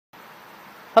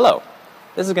Hello,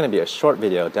 this is going to be a short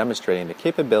video demonstrating the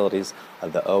capabilities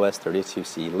of the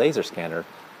OS32C laser scanner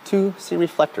to see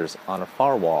reflectors on a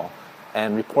far wall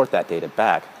and report that data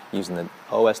back using the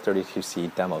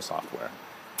OS32C demo software.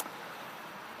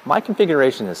 My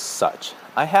configuration is such.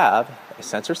 I have a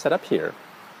sensor set up here,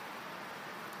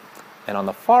 and on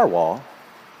the far wall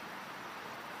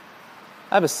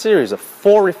I have a series of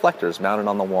 4 reflectors mounted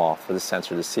on the wall for the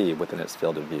sensor to see within its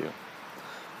field of view.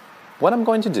 What I'm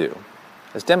going to do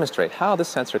is demonstrate how the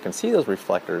sensor can see those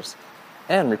reflectors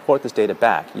and report this data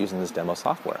back using this demo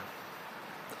software.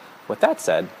 With that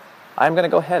said, I'm going to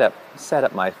go ahead and set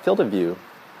up my field of view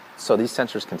so these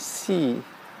sensors can see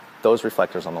those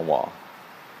reflectors on the wall.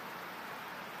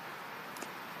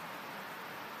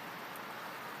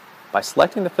 By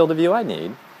selecting the field of view I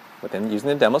need using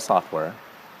the demo software,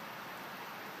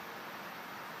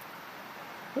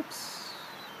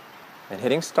 and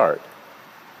hitting start,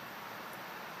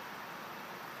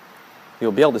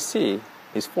 you'll be able to see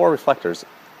these 4 reflectors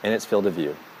in its field of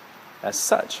view, as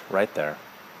such, right there.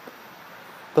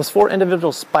 Those 4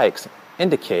 individual spikes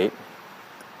indicate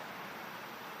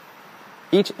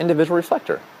each individual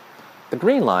reflector. The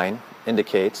green line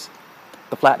indicates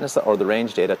the flatness or the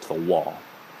range data to the wall.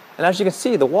 And as you can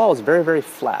see, the wall is very, very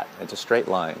flat. It's a straight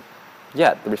line.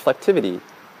 Yet, the reflectivity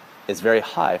is very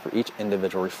high for each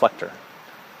individual reflector.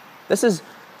 This is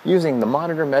using the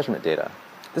monitor measurement data.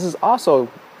 This is also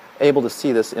able to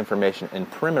see this information in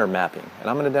perimeter mapping, and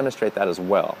I'm going to demonstrate that as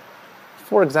well.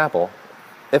 For example,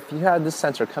 if you had this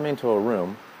sensor come into a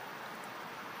room,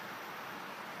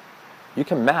 you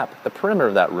can map the perimeter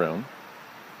of that room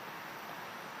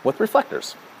with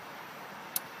reflectors.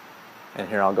 And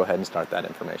here I'll go ahead and start that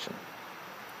information.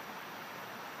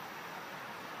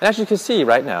 And as you can see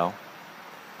right now,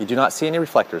 you do not see any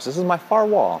reflectors. This is my far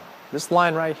wall. This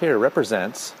line right here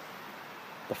represents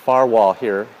the far wall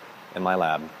here in my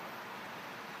lab.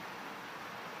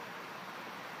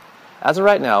 As of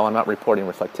right now, I'm not reporting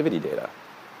reflectivity data.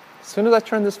 As soon as I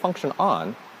turn this function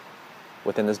on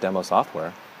within this demo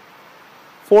software,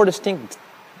 4 distinct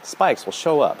spikes will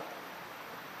show up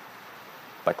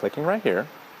by clicking right here,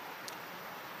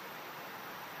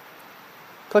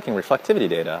 clicking reflectivity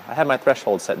data. I have my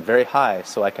threshold set very high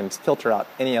so I can filter out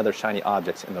any other shiny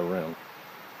objects in the room.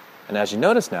 And as you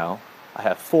notice now, I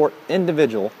have 4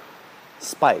 individual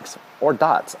spikes or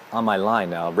dots on my line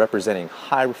now representing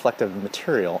high reflective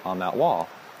material on that wall,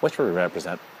 which will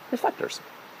represent reflectors.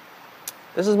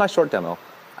 This is my short demo of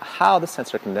how the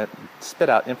sensor can spit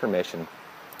out information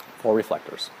for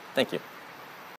reflectors. Thank you.